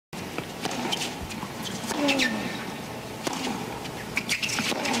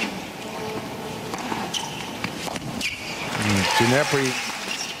Ginepri.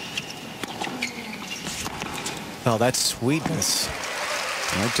 Oh, that's sweetness.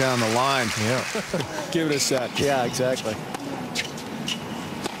 Right down the line. Yeah. Give it a sec. Yeah, exactly.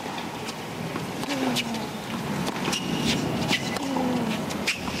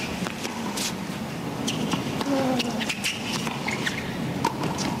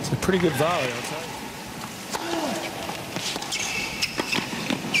 It's a pretty good volley, I'll tell you.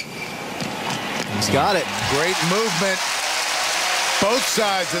 He's got it. Great movement. Both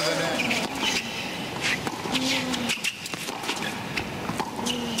sides of the net.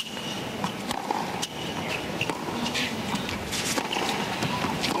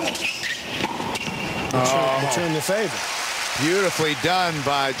 Return the favor. Beautifully done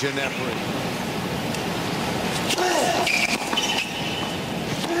by Ginepri.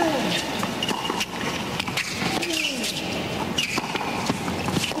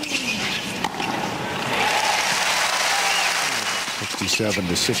 (67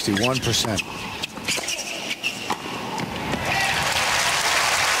 to 61%).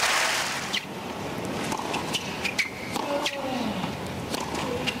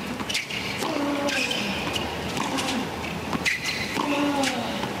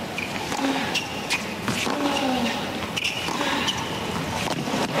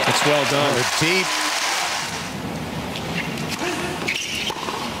 Well done. Deep.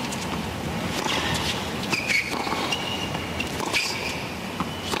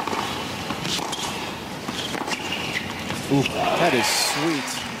 Ooh, that is sweet.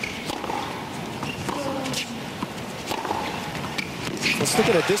 Let's look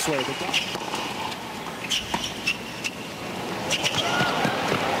at it this way.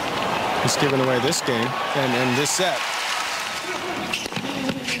 He's giving away this game and this set.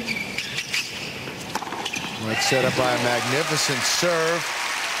 Right, set up by a magnificent serve.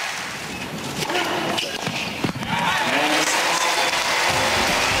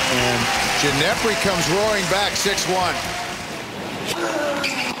 And Ginepri comes roaring back 6-1.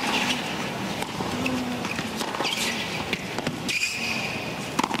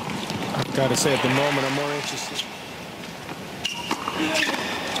 I've got to say, at the moment, I'm more interested.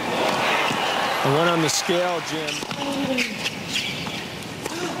 I went on the scale, Jim.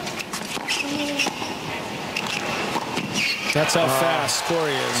 That's how fast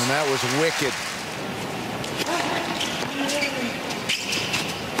Coria is. And that was wicked.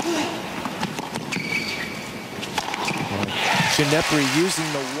 Ginepri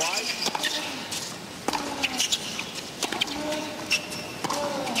using the wide.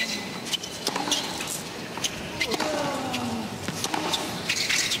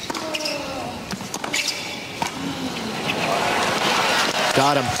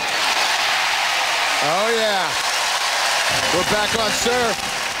 Got him. Oh, yeah. We're back on serve.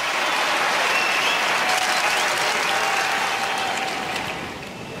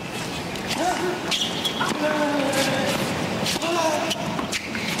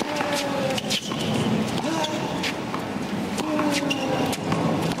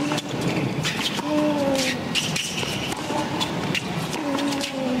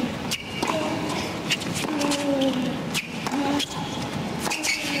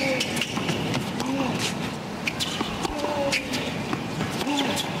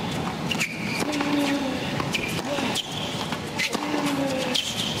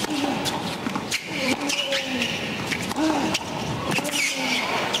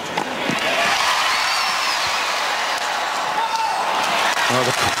 Oh,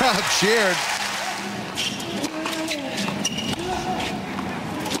 the crowd cheered.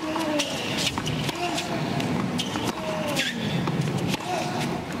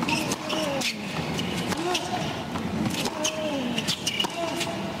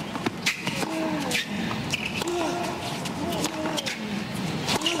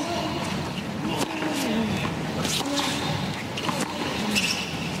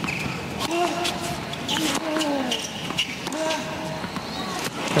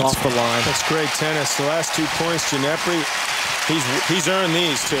 Off the line. That's great tennis. The last 2 points, Ginepri, he's earned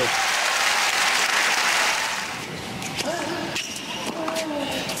these too.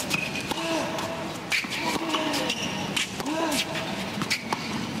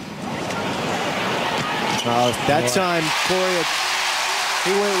 That time, Coria,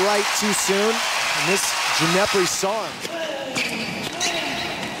 he went right too soon, and this Ginepri saw him.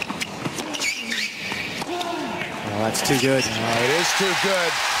 Oh, that's too good. Oh, it is too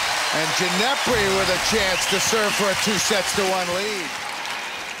good. And Ginepri with a chance to serve for a 2-1 lead.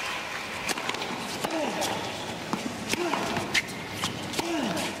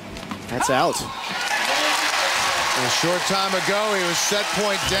 That's out. A short time ago, he was set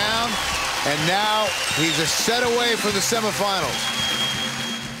point down, and now he's a set away from the semifinals.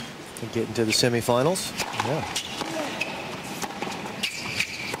 And get into the semifinals. Yeah.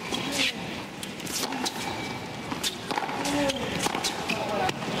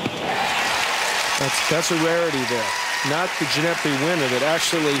 That's a rarity there. Not the Ginepri winner, that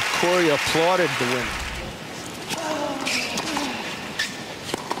actually Coria applauded the winner.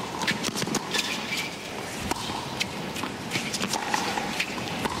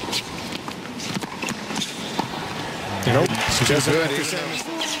 Nope. She doesn't good.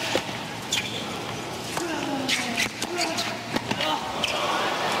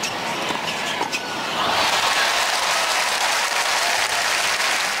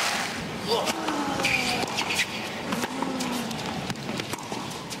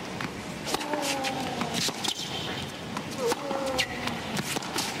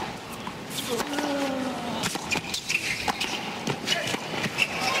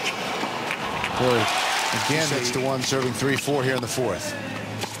 Again, 6-1, serving 3-4 here in the fourth.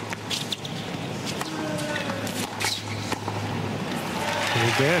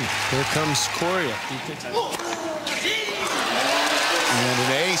 And again, here comes Coria. And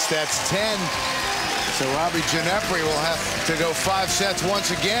an ace, that's 10. So Robby Ginepri will have to go 5 sets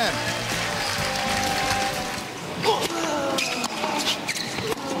once again.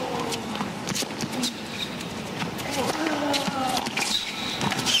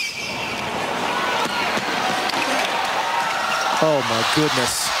 Oh, my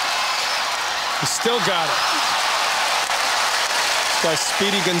goodness. He still got it. This guy's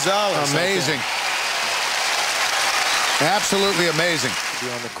Speedy Gonzalez. Amazing. Absolutely amazing. To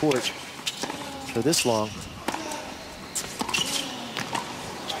be on the court for this long.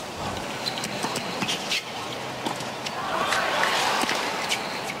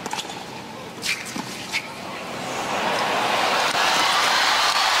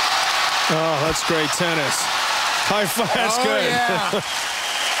 Oh, that's great tennis. High five, that's good. Yeah.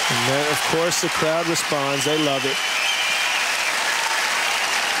 And then, of course, the crowd responds. They love it.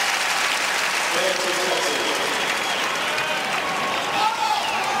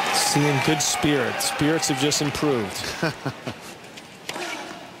 Seeing good spirits. Spirits have just improved.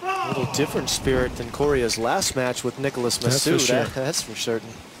 A little different spirit than Coria's last match with Nicholas Massu. That's for sure. That's for certain.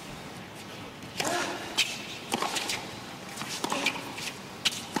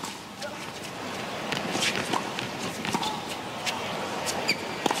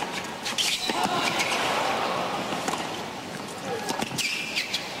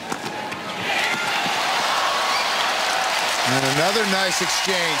 And another nice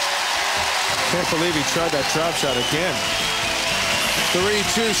exchange. Can't believe he tried that drop shot again.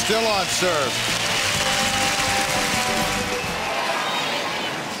 3-2 still on serve.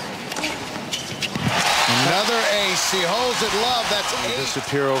 Another ace. He holds it love. That's 8.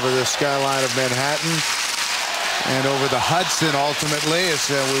 Disappear over the skyline of Manhattan and over the Hudson ultimately as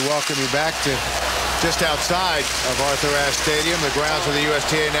we welcome you back to just outside of Arthur Ashe Stadium, the grounds of the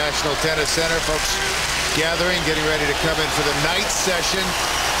USTA National Tennis Center. Folks gathering, getting ready to come in for the night session.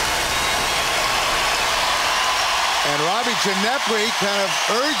 And Robby Ginepri kind of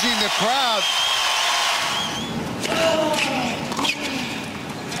urging the crowd.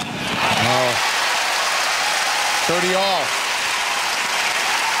 Oh, 30 all.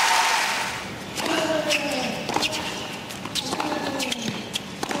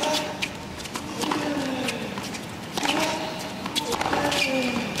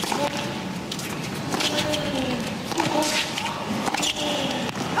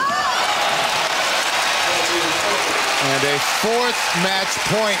 And a 4th match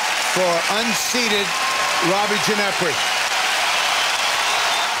point for unseeded Robby Ginepri.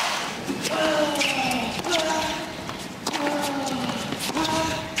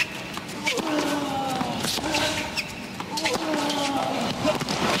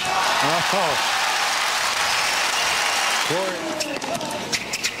 Oh.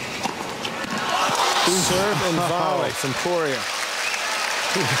 Serve and volley from Coria.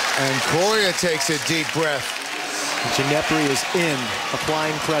 And Coria takes a deep breath. Ginepri is in,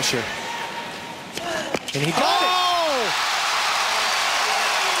 applying pressure. And he got it!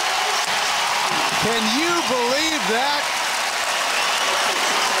 Can you believe that?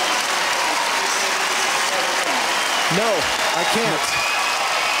 No, I can't.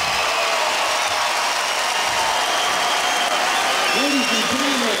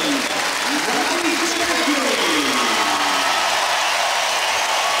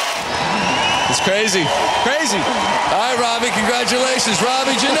 It's crazy. Crazy. All right, Robby, congratulations.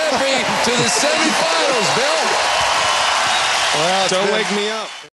 Robby Ginepri to the semifinals, Bill. Well, don't wake me up.